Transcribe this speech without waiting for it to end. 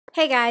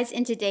Hey guys,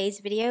 in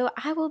today's video,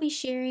 I will be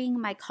sharing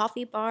my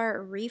coffee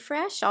bar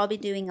refresh. I'll be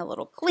doing a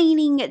little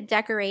cleaning,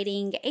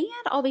 decorating, and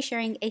I'll be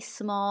sharing a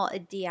small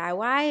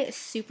DIY,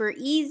 super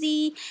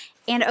easy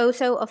and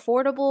also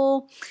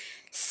affordable.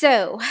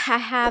 So I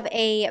have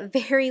a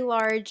very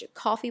large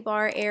coffee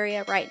bar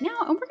area right now,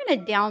 and we're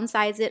going to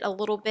downsize it a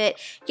little bit,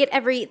 get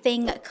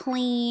everything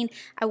clean.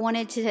 I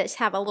wanted to just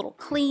have a little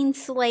clean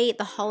slate.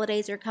 The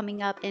holidays are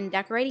coming up, and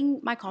decorating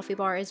my coffee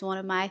bar is one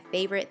of my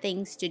favorite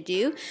things to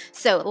do.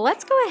 So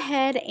let's go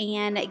ahead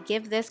and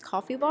give this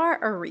coffee bar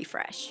a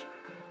refresh.